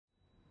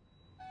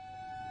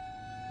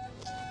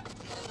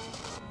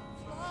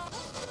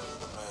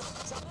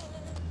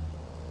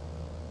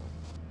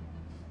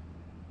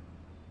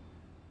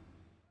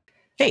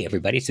Hey,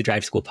 everybody. It's the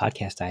Drive School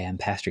Podcast. I am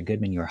Pastor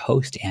Goodman, your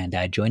host, and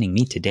joining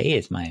me today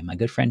is my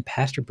good friend,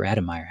 Pastor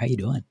Brademeyer. How you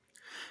doing?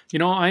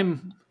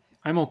 I'm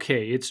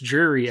okay. It's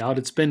dreary out.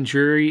 It's been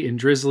dreary and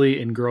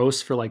drizzly and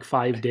gross for like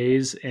 5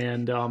 days.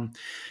 And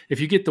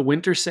if you get the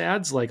winter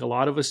sads, like a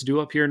lot of us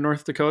do up here in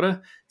North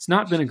Dakota, it's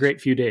not been a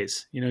great few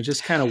days. It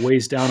just kind of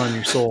weighs down on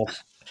your soul.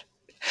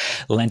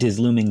 Lent is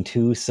looming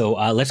too, so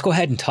let's go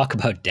ahead and talk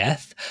about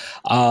death.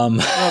 Well,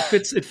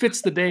 it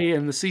fits the day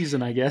and the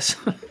season, I guess.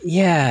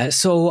 Yeah.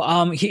 So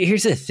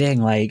here's the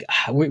thing: like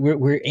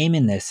we're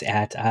aiming this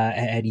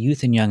at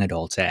youth and young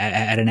adults,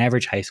 at an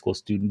average high school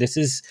student. This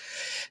is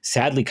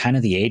sadly kind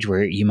of the age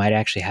where you might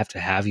actually have to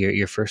have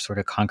your first sort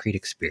of concrete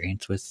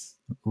experience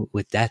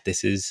with death.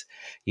 This is,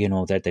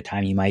 that the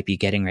time you might be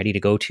getting ready to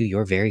go to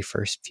your very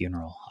first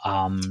funeral.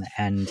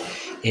 And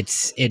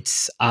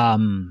it's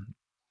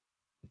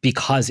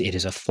because it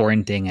is a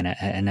foreign thing and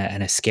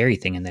a scary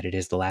thing, and that it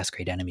is the last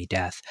great enemy,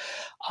 death.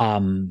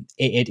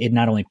 It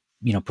not only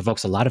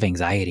provokes a lot of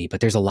anxiety, but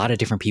there's a lot of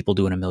different people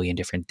doing a million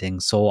different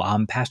things. So,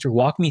 Pastor,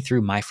 walk me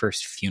through my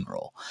first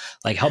funeral.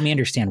 Like, help me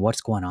understand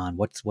what's going on,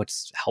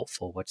 what's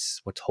helpful, what's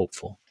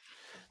hopeful.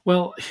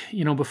 Well,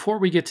 before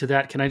we get to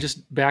that, can I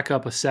just back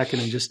up a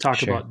second and just talk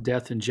Sure. about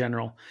death in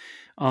general?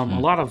 A Hmm.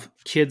 lot of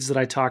kids that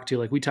I talk to,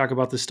 like we talk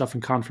about this stuff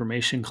in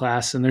confirmation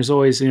class, and there's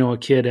always, a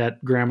kid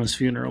at grandma's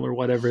funeral or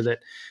whatever that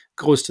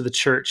goes to the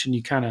church, and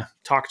you kind of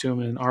talk to them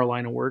in our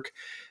line of work.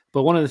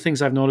 But one of the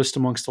things I've noticed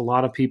amongst a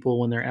lot of people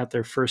when they're at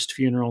their first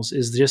funerals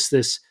is just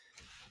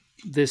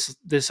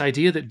this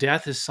idea that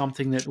death is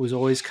something that was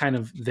always kind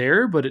of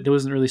there, but it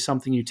wasn't really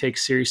something you take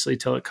seriously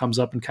till it comes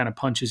up and kind of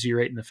punches you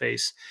right in the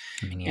face.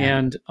 I mean, yeah.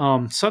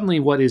 And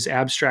suddenly, what is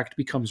abstract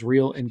becomes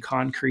real and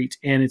concrete.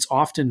 And it's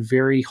often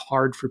very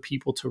hard for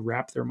people to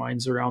wrap their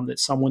minds around that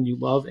someone you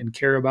love and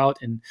care about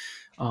and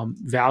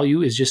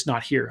value is just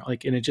not here.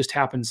 And it just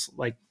happens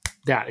like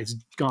that. It's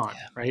gone,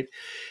 Yeah. right?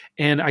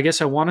 And I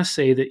guess I want to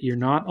say that you're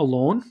not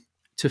alone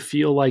to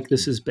feel like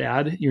this is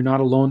bad. You're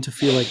not alone to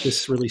feel like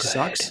this really Good.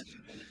 sucks.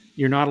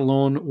 You're not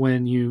alone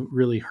when you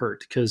really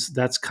hurt, because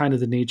that's kind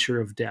of the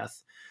nature of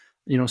death.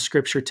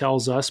 Scripture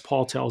tells us,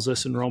 Paul tells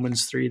us in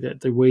Romans 3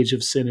 that the wage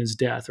of sin is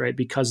death, right?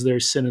 Because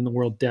there's sin in the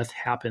world, death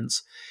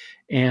happens.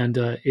 And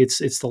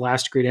it's the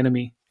last great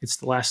enemy. It's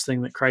the last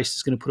thing that Christ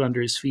is going to put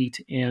under his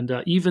feet. And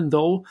even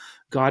though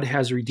God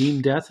has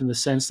redeemed death in the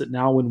sense that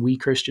now when we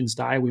Christians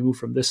die, we move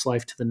from this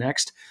life to the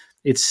next,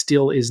 it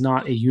still is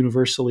not a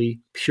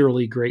universally,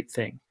 purely great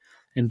thing,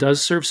 and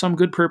does serve some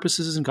good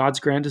purposes in God's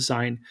grand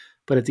design.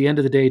 But at the end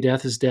of the day,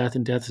 death is death,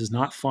 and death is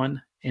not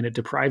fun, and it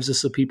deprives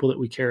us of people that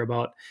we care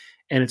about.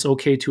 And it's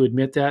okay to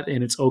admit that,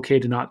 and it's okay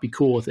to not be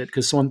cool with it.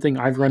 Because one thing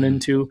I've run Mhm.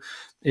 into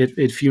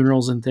at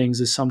funerals and things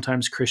is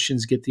sometimes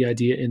Christians get the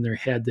idea in their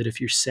head that if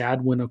you're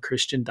sad when a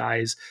Christian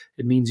dies,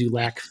 it means you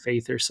lack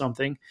faith or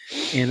something.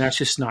 And that's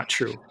just not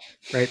true,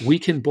 right? We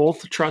can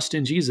both trust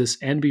in Jesus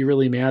and be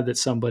really mad that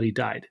somebody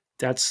died.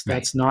 That's Right.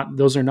 that's not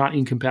those are not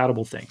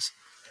incompatible things.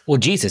 Well,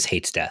 Jesus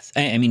hates death.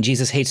 I mean,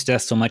 Jesus hates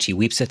death so much he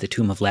weeps at the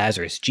tomb of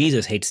Lazarus.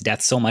 Jesus hates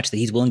death so much that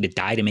he's willing to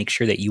die to make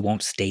sure that you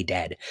won't stay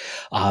dead.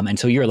 And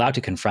so you're allowed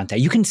to confront that.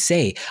 You can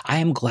say, "I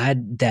am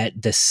glad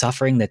that the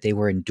suffering that they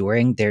were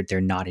enduring,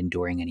 they're not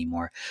enduring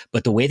anymore."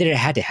 But the way that it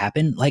had to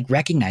happen, like,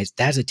 recognize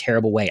that's a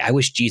terrible way. I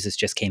wish Jesus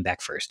just came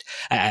back first.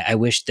 I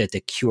wish that the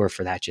cure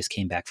for that just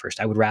came back first.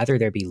 I would rather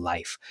there be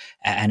life.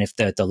 And if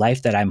the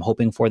life that I'm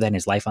hoping for then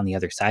is life on the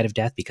other side of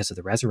death because of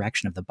the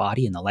resurrection of the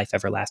body and the life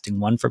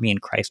everlasting one for me in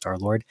Christ our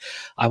Lord,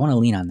 I want to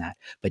lean on that.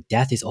 But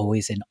death is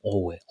always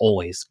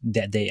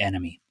the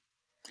enemy.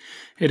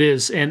 It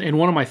is, and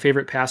one of my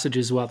favorite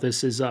passages about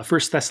this is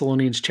 1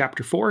 Thessalonians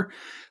chapter 4,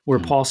 where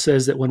Hmm. Paul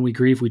says that when we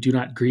grieve, we do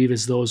not grieve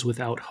as those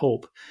without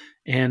hope.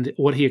 And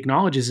what he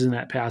acknowledges in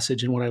that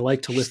passage, and what I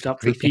like to lift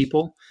up for Everything.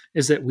 people,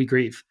 is that we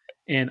grieve.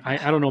 And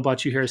I don't know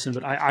about you, Harrison,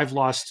 but I've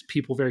lost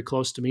people very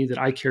close to me that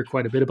I care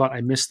quite a bit about.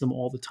 I miss them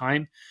all the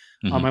time.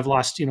 Hmm. I've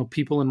lost,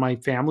 people in my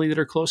family that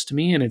are close to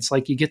me, and it's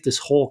like you get this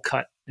hole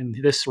cut in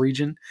this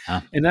region,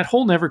 Huh? and that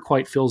hole never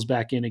quite fills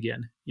back in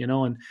again. And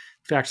in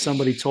fact,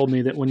 somebody told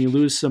me that when you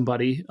lose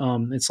somebody,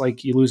 it's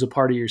like you lose a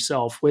part of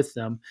yourself with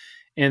them.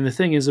 And the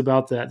thing is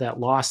about that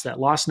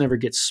loss never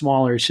gets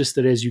smaller. It's just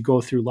that as you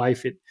go through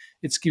life, it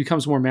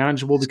becomes more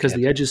manageable because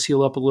Skip. the edges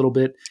heal up a little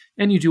bit,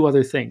 and you do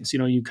other things.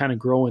 You kind of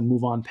grow and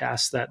move on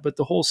past that. But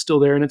the hole's still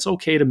there, and it's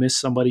okay to miss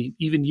somebody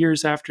even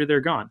years after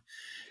they're gone.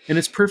 And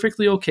it's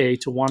perfectly okay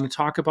to want to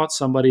talk about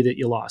somebody that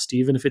you lost,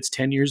 even if it's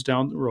 10 years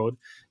down the road.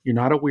 You're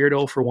not a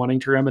weirdo for wanting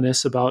to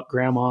reminisce about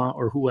grandma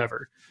or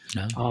whoever.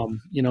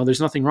 No. There's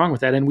nothing wrong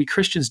with that. And we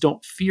Christians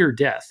don't fear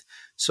death.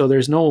 So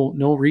there's no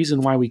reason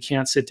why we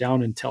can't sit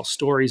down and tell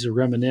stories or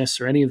reminisce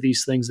or any of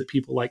these things that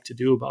people like to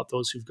do about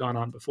those who've gone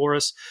on before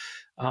us.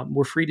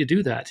 We're free to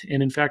do that.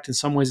 And in fact, in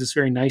some ways, it's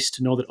very nice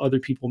to know that other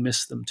people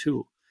miss them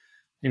too.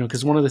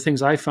 Because one of the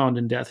things I found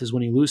in death is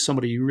when you lose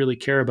somebody you really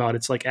care about,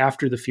 it's like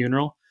after the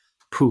funeral,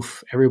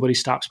 poof, everybody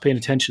stops paying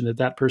attention that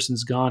that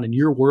person's gone, and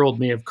your world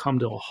may have come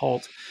to a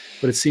halt,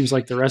 but it seems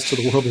like the rest of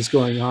the world is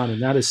going on,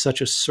 and that is such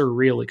a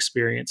surreal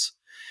experience.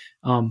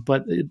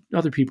 But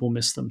other people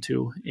miss them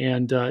too.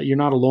 And you're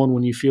not alone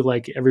when you feel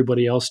like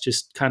everybody else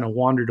just kind of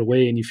wandered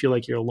away and you feel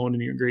like you're alone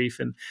in your grief.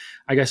 And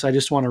I guess I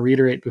just want to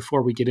reiterate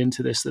before we get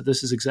into this that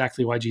this is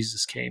exactly why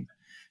Jesus came.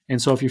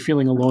 And so if you're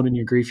feeling alone in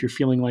your grief, you're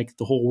feeling like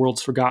the whole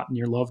world's forgotten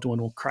your loved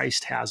one. Well,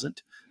 Christ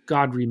hasn't.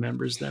 God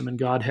remembers them, and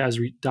God has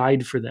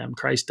died for them.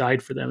 Christ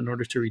died for them in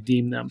order to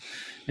redeem them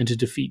and to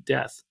defeat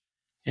death.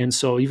 And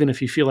so even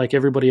if you feel like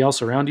everybody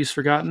else around you's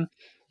forgotten,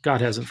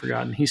 God hasn't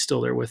forgotten. He's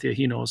still there with you.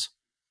 He knows.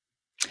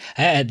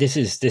 This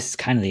is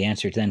kind of the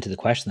answer then to the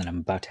question that I'm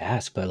about to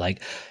ask. But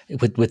like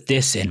with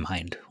this in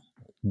mind,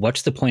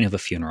 what's the point of a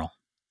funeral?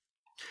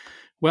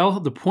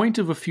 Well, the point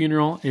of a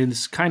funeral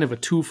is kind of a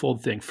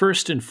twofold thing.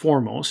 First and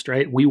foremost,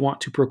 right, we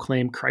want to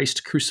proclaim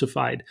Christ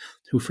crucified,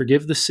 who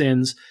forgive the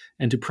sins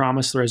and to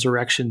promise the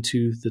resurrection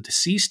to the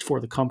deceased for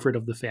the comfort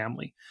of the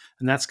family.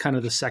 And that's kind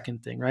of the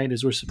second thing, right,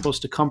 is we're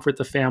supposed to comfort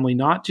the family,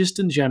 not just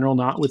in general,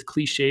 not with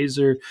cliches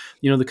or,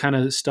 the kind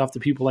of stuff that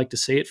people like to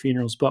say at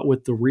funerals, but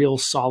with the real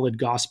solid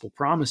gospel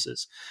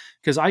promises.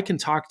 Because I can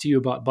talk to you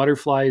about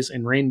butterflies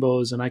and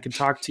rainbows, and I can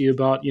talk to you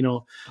about,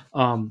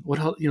 all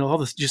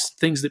the just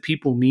things that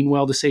people mean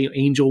well to say,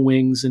 angel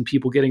wings and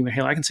people getting their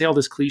hair. I can say all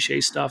this cliche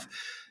stuff,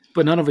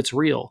 but none of it's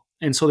real.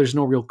 And so there's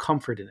no real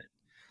comfort in it.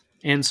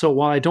 And so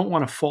while I don't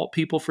want to fault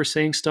people for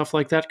saying stuff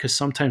like that, because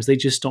sometimes they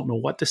just don't know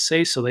what to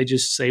say, so they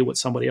just say what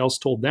somebody else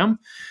told them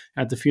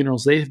at the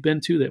funerals they've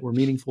been to that were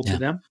meaningful to Yeah.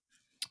 them.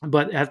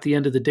 But at the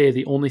end of the day,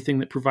 the only thing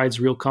that provides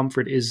real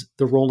comfort is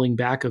the rolling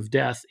back of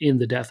death in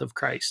the death of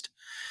Christ.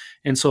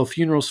 And so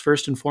funerals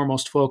first and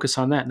foremost focus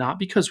on that, not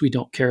because we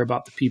don't care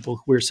about the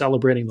people who are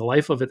celebrating the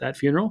life of at that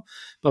funeral,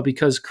 but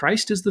because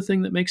Christ is the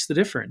thing that makes the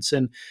difference.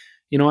 And,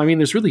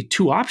 there's really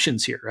two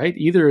options here, right?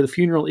 Either the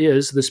funeral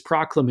is this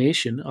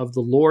proclamation of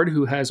the Lord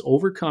who has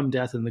overcome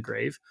death in the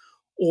grave,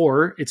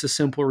 or it's a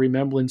simple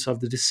remembrance of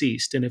the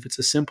deceased. And if it's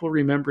a simple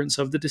remembrance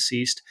of the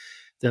deceased,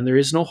 then there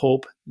is no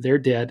hope. They're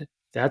dead.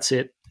 That's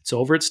it. It's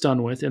over. It's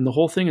done with. And the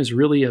whole thing is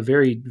really a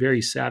very,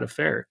 very sad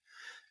affair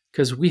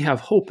because we have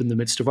hope in the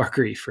midst of our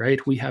grief,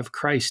 right? We have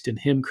Christ and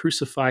Him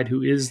crucified,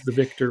 who is the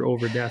victor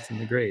over death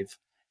and the grave.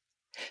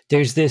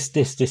 There's this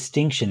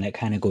distinction that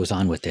kind of goes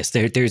on with this.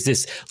 There's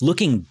this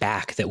looking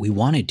back that we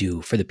want to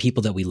do for the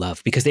people that we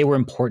love because they were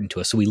important to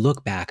us. So we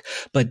look back,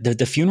 but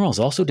the funeral is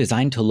also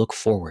designed to look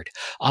forward.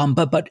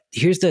 But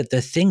here's the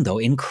thing though: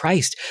 in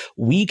Christ,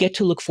 we get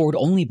to look forward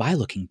only by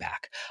looking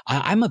back.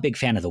 I'm a big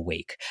fan of the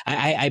wake.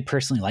 I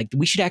personally like.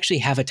 We should actually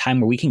have a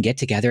time where we can get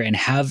together and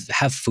have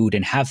food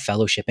and have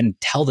fellowship and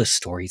tell the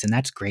stories, and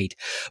that's great.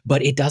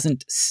 But it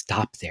doesn't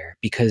stop there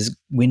because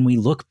when we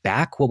look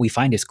back, what we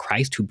find is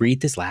Christ who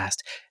breathed His last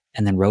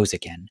and then rose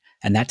again.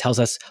 And that tells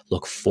us,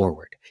 look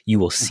forward. You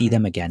will see Mhm.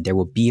 them again. There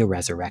will be a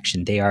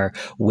resurrection. They are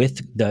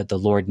with the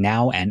Lord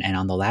now, and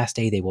on the last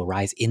day, they will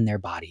rise in their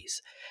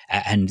bodies.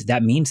 And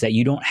that means that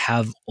you don't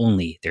have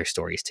only their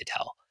stories to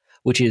tell,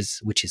 which is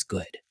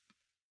good.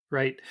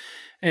 Right.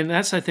 And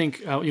that's, I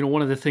think,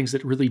 one of the things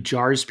that really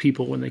jars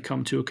people when they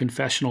come to a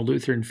confessional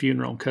Lutheran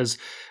funeral. Because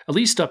at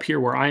least up here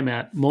where I'm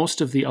at,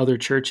 most of the other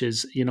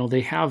churches,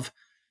 they have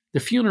the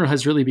funeral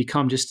has really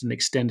become just an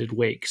extended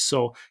wake.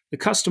 So the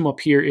custom up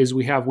here is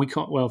we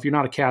call, well, if you're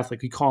not a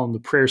Catholic, we call them the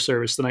prayer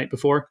service the night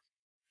before.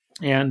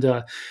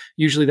 And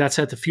usually that's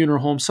at the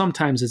funeral home.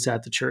 Sometimes it's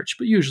at the church,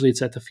 but usually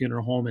it's at the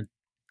funeral home. And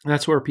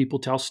that's where people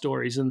tell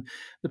stories. And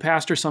the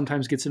pastor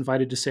sometimes gets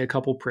invited to say a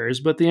couple prayers,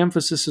 but the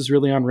emphasis is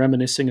really on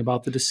reminiscing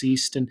about the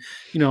deceased and,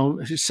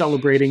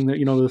 celebrating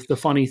the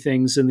funny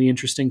things and the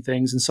interesting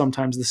things and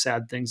sometimes the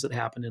sad things that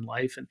happen in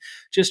life. And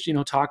just,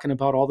 talking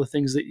about all the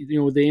things that,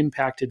 they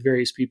impacted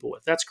various people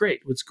with. That's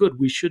great. It's good.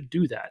 We should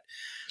do that.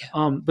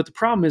 Yeah. But the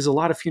problem is a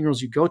lot of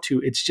funerals you go to,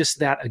 it's just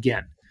that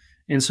again.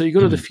 And so you go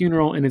to the Mhm.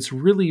 funeral and it's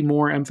really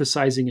more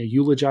emphasizing a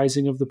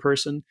eulogizing of the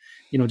person,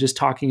 just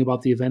talking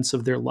about the events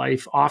of their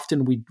life.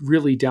 Often we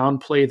really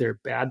downplay their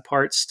bad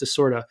parts to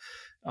sort of,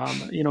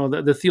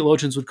 the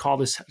theologians would call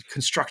this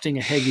constructing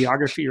a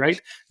hagiography,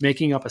 right?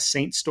 Making up a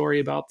saint story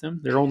about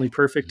them. They're only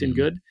perfect and Mhm.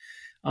 good.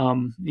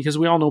 Because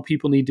we all know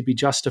people need to be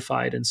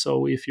justified. And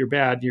so if you're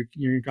bad,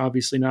 you're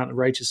obviously not a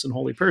righteous and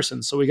holy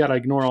person. So we got to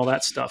ignore all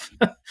that stuff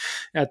Yeah.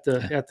 at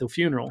the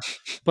funeral.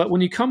 But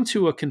when you come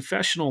to a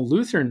confessional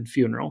Lutheran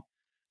funeral,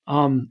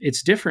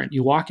 it's different.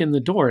 You walk in the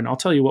door, and I'll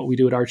tell you what we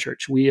do at our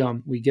church. We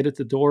get at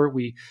the door,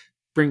 we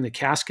bring the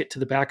casket to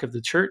the back of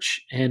the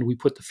church, and we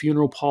put the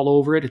funeral pall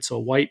over it. It's a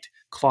white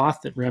cloth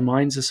that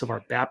reminds us of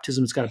our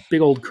baptism. It's got a big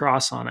old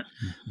cross on it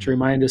to Mhm.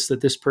 remind us that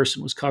this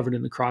person was covered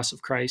in the cross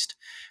of Christ.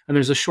 And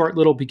there's a short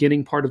little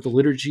beginning part of the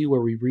liturgy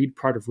where we read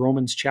part of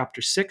Romans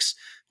chapter 6.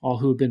 All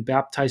who have been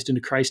baptized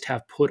into Christ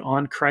have put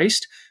on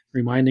Christ,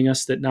 reminding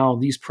us that now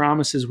these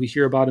promises we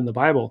hear about in the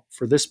Bible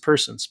for this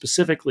person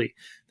specifically,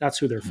 that's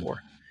who they're Mhm. for.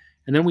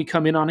 And then we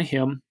come in on a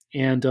hymn,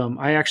 and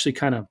I actually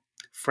kind of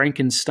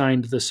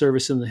Frankensteined the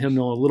service in the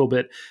hymnal a little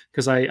bit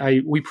because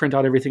we print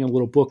out everything in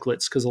little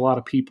booklets because a lot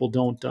of people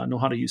don't know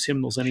how to use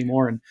hymnals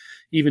anymore, and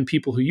even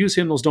people who use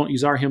hymnals don't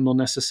use our hymnal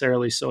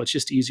necessarily. So it's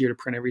just easier to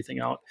print everything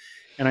out.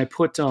 And I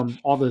put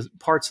all the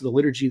parts of the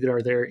liturgy that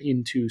are there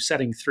into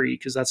setting 3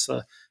 because that's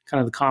the kind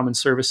of the common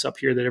service up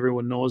here that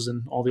everyone knows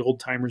and all the old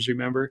timers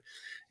remember.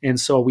 And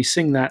so we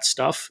sing that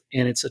stuff,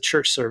 and it's a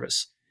church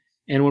service.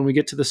 And when we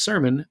get to the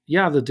sermon,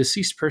 yeah, the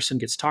deceased person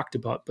gets talked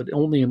about, but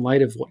only in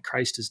light of what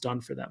Christ has done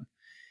for them.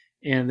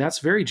 And that's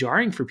very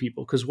jarring for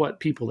people because what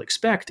people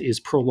expect is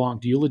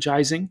prolonged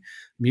eulogizing.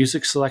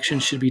 Music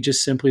selection should be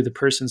just simply the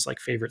person's like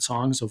favorite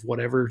songs of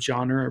whatever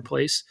genre or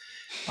place.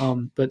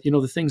 But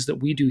the things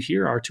that we do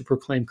here are to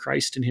proclaim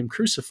Christ and Him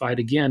crucified,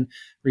 again,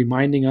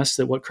 reminding us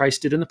that what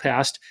Christ did in the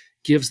past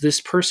gives this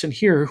person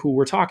here who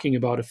we're talking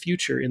about a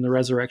future in the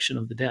resurrection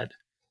of the dead.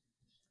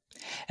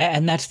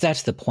 And that's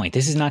the point.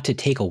 This is not to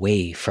take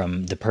away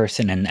from the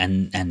person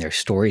and their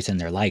stories and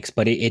their likes,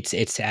 but it's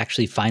to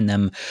actually find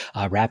them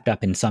wrapped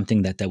up in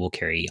something that will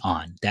carry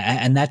on.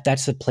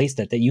 That's a place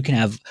that you can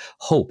have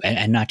hope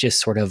and not just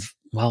sort of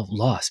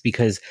loss,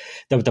 because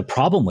the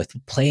problem with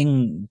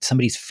playing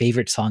somebody's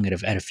favorite song at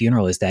a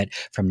funeral is that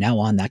from now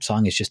on that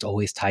song is just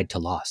always tied to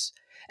loss.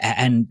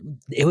 And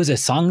it was a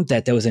song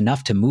that was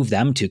enough to move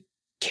them to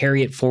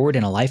carry it forward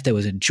in a life that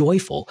was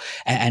joyful.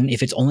 And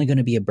if it's only going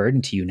to be a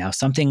burden to you now,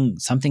 something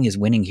is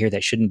winning here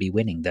that shouldn't be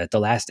winning. The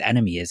last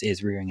enemy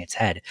is rearing its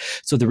head.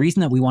 So the reason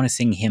that we want to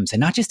sing hymns,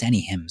 and not just any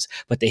hymns,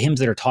 but the hymns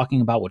that are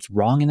talking about what's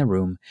wrong in the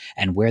room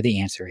and where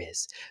the answer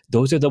is,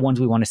 those are the ones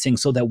we want to sing,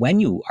 so that when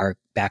you are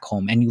back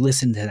home and you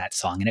listen to that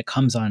song and it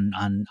comes on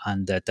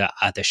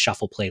the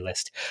shuffle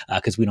playlist,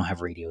 because we don't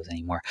have radios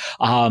anymore,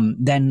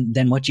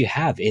 then what you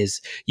have is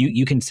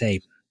you can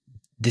say,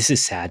 this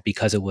is sad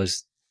because it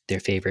was their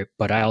favorite,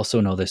 but I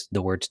also know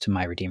the words to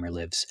My Redeemer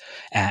Lives,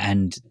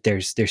 and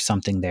there's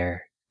something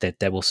there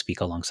that will speak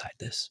alongside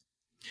this.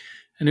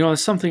 And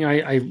it's something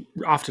I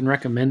often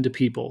recommend to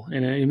people.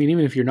 And I mean,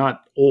 even if you're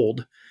not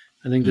old,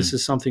 I think this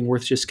is something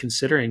worth just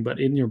considering. But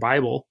in your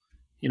Bible,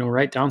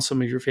 write down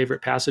some of your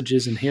favorite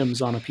passages and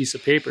hymns on a piece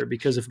of paper,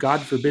 because if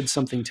God forbid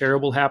something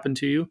terrible happened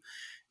to you,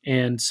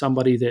 and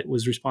somebody that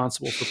was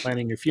responsible for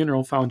planning your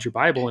funeral found your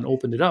Bible and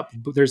opened it up,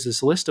 there's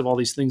this list of all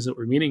these things that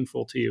were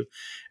meaningful to you.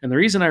 And the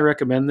reason I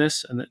recommend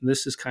this, and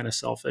this is kind of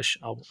selfish,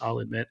 I'll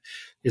admit,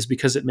 is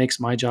because it makes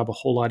my job a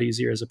whole lot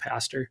easier as a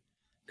pastor.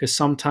 Because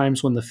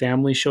sometimes when the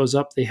family shows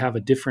up, they have a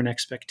different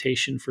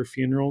expectation for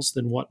funerals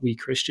than what we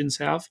Christians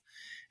have.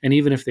 And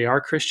even if they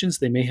are Christians,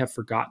 they may have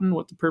forgotten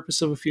what the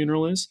purpose of a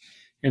funeral is.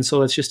 And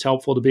so it's just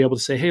helpful to be able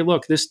to say, hey,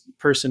 look, this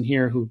person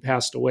here who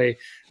passed away,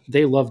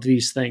 they loved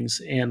these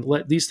things, and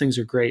these things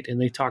are great,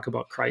 and they talk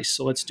about Christ,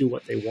 so let's do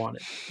what they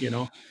wanted.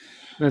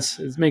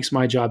 It makes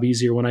my job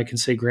easier when I can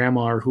say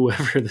grandma or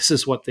whoever, this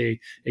is what they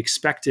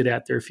expected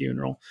at their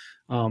funeral,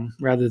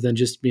 rather than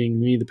just being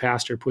me, the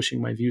pastor, pushing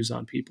my views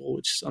on people,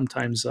 which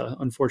sometimes,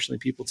 unfortunately,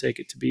 people take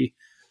it to be.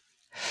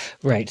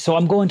 Right. So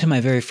I'm going to my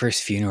very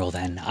first funeral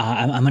then.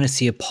 I'm going to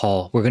see a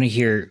Paul. We're going to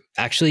hear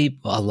actually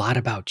a lot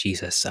about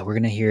Jesus. We're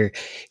going to hear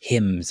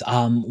hymns.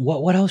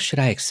 What else should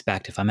I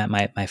expect if I'm at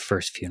my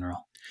first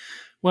funeral?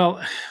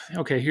 Well,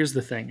 okay, here's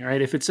the thing, right?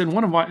 If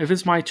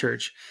it's my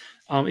church,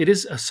 it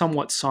is a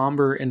somewhat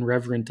somber and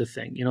reverent a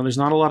thing. There's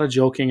not a lot of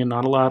joking and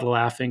not a lot of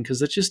laughing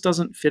because it just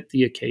doesn't fit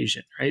the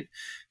occasion, right?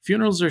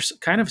 Funerals are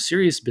kind of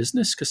serious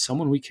business because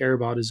someone we care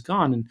about is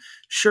gone. And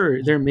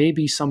sure, there may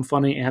be some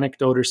funny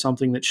anecdote or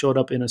something that showed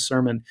up in a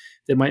sermon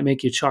that might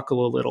make you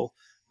chuckle a little.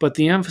 But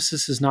the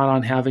emphasis is not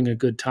on having a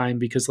good time,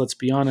 because let's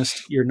be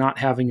honest, you're not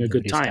having a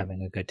good Nobody's time,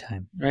 having a good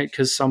time. right?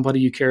 Because somebody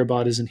you care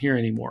about isn't here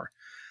anymore.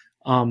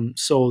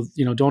 So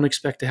don't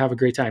expect to have a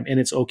great time, and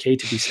it's okay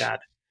to be sad,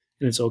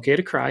 and it's okay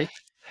to cry,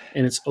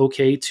 and it's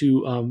okay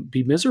to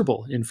be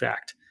miserable, in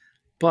fact.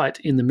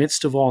 But in the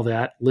midst of all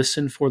that,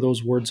 listen for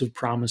those words of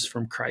promise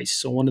from Christ.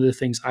 So one of the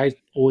things I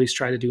always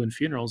try to do in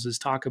funerals is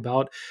talk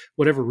about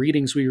whatever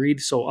readings we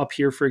read. So up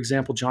here, for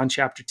example, John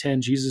chapter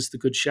 10, Jesus the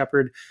Good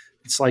Shepherd.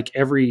 It's like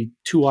every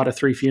 2 out of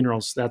 3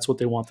 funerals, that's what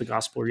they want the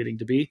gospel reading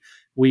to be.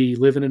 We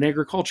live in an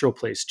agricultural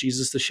place.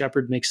 Jesus the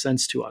Shepherd makes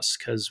sense to us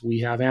because we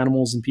have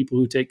animals and people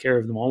who take care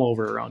of them all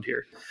over around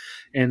here.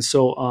 And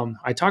so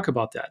I talk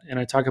about that, and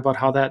I talk about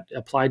how that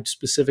applied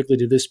specifically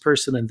to this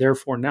person, and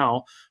therefore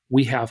now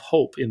we have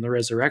hope in the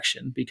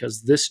resurrection,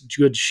 because this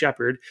good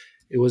shepherd,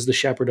 it was the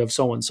shepherd of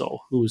so-and-so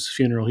whose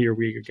funeral here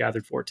we are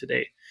gathered for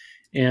today.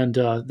 And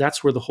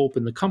that's where the hope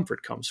and the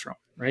comfort comes from,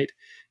 right?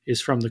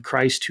 Is from the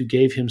Christ who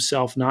gave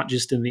himself, not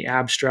just in the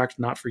abstract,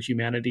 not for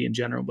humanity in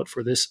general, but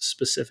for this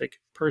specific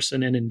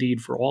person, and indeed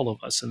for all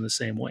of us in the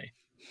same way.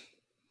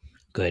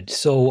 Good.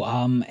 So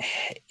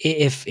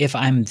if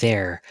I'm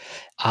there,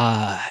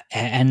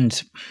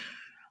 and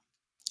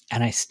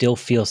I still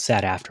feel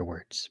sad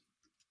afterwards,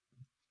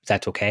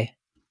 that's okay.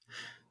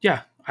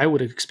 Yeah, I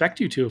would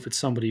expect you to if it's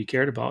somebody you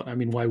cared about. I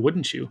mean, why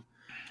wouldn't you?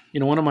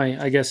 one of my,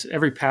 I guess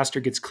every pastor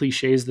gets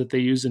cliches that they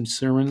use in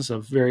sermons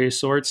of various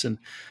sorts. And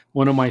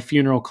one of my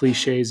funeral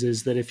cliches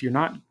is that if you're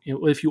not,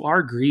 if you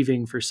are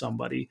grieving for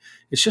somebody,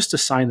 it's just a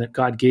sign that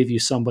God gave you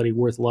somebody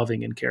worth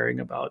loving and caring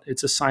about.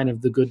 It's a sign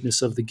of the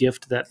goodness of the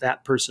gift that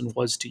that person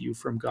was to you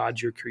from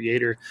God, your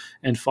creator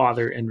and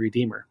father and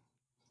redeemer.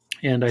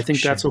 And I For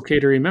think that's sure. okay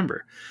to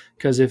remember,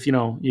 because if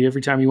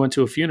every time you went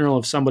to a funeral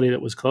of somebody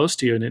that was close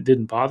to you and it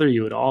didn't bother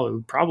you at all, it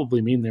would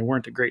probably mean they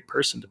weren't a great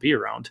person to be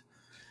around.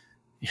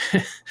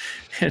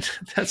 And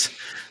that's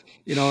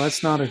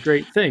not a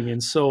great thing.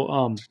 And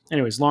so,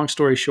 anyways, long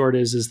story short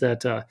is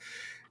that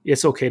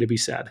it's okay to be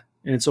sad,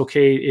 and it's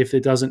okay if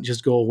it doesn't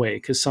just go away,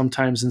 because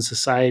sometimes in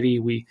society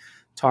we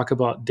talk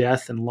about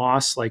death and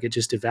loss like it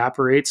just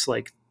evaporates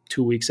like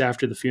 2 weeks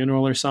after the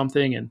funeral or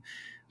something. And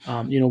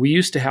we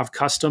used to have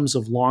customs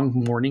of long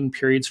mourning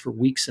periods for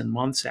weeks and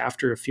months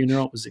after a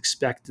funeral. It was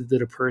expected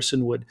that a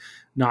person would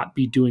not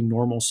be doing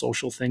normal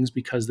social things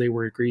because they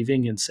were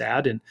grieving and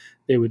sad, and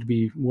they would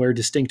be wear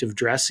distinctive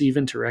dress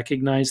even to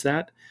recognize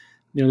that.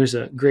 There's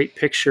a great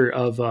picture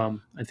of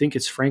I think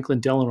it's Franklin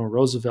Delano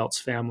Roosevelt's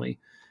family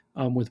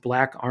with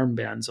black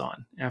armbands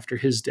on after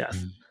his death.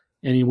 Mm.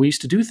 And we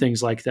used to do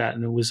things like that,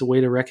 and it was a way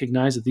to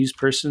recognize that these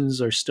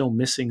persons are still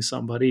missing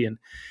somebody. And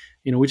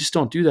we just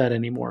don't do that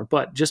anymore.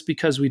 But just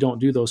because we don't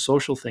do those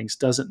social things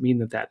doesn't mean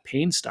that that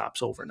pain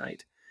stops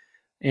overnight.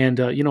 And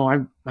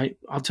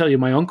I'll tell you,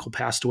 my uncle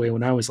passed away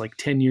when I was like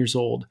 10 years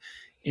old,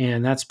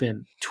 and that's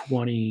been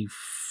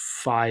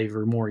 25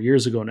 or more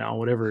years ago now.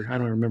 Whatever, I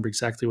don't remember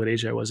exactly what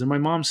age I was. And my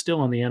mom's still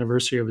on the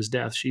anniversary of his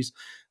death. She's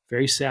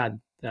very sad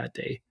that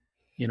day,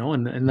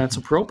 and that's Mhm.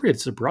 appropriate.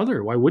 It's a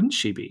brother. Why wouldn't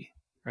she be?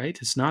 Right?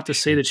 It's not to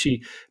say Sure. that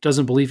she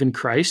doesn't believe in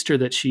Christ or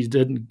that she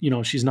didn't,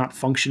 she's not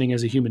functioning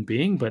as a human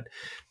being, but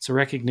it's a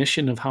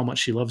recognition of how much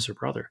she loves her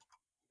brother.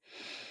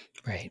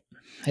 Right.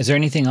 Is there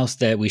anything else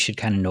that we should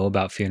kind of know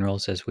about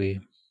funerals as we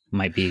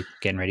might be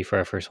getting ready for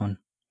our first one?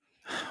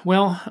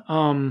 Well,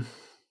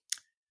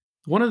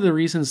 one of the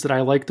reasons that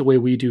I like the way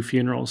we do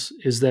funerals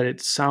is that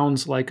it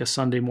sounds like a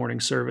Sunday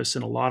morning service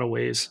in a lot of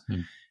ways.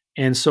 Mm.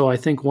 And so I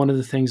think one of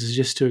the things is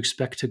just to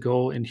expect to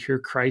go and hear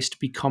Christ,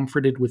 be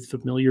comforted with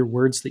familiar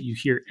words that you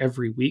hear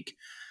every week.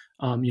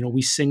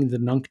 We sing the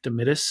Nunc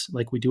Dimittis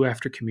like we do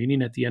after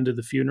communion at the end of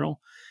the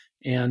funeral.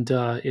 And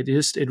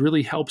it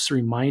really helps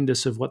remind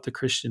us of what the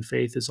Christian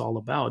faith is all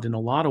about. In a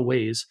lot of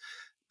ways,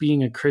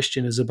 being a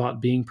Christian is about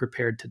being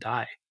prepared to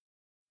die.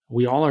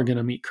 We all are going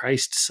to meet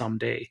Christ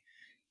someday.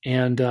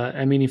 And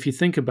I mean, if you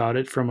think about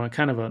it from a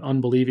kind of an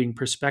unbelieving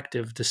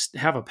perspective, to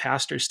have a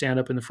pastor stand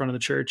up in the front of the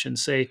church and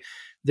say,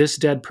 this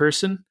dead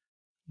person,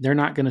 they're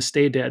not going to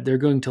stay dead, they're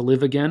going to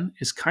live again,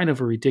 is kind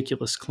of a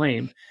ridiculous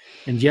claim.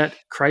 And yet,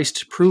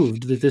 Christ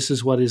proved that this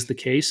is what is the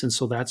case. And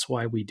so that's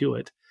why we do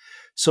it.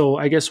 So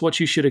I guess what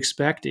you should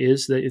expect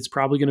is that it's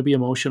probably going to be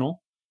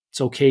emotional.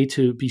 It's okay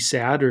to be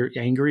sad or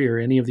angry or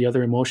any of the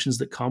other emotions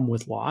that come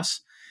with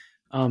loss.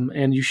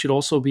 And you should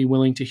also be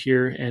willing to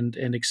hear and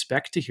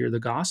expect to hear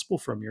the gospel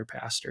from your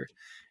pastor.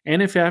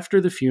 And if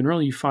after the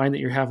funeral you find that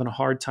you're having a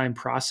hard time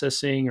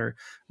processing or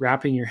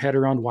wrapping your head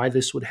around why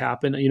this would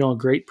happen, a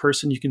great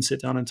person you can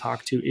sit down and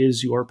talk to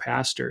is your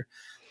pastor.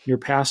 Your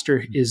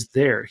pastor is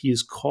there. He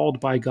is called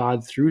by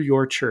God through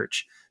your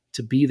church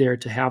to be there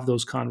to have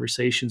those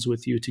conversations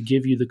with you, to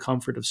give you the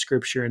comfort of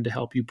Scripture, and to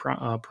help you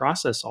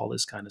process all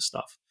this kind of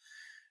stuff.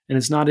 And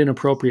it's not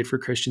inappropriate for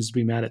Christians to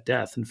be mad at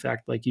death. In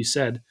fact, like you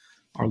said,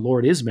 our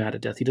Lord is mad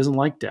at death. He doesn't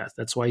like death.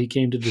 That's why he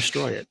came to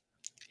destroy it.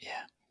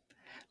 Yeah.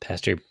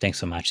 Pastor, thanks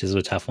so much. This is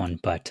a tough one,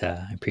 but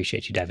I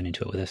appreciate you diving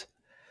into it with us.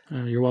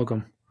 You're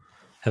welcome.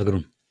 Have a good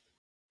one.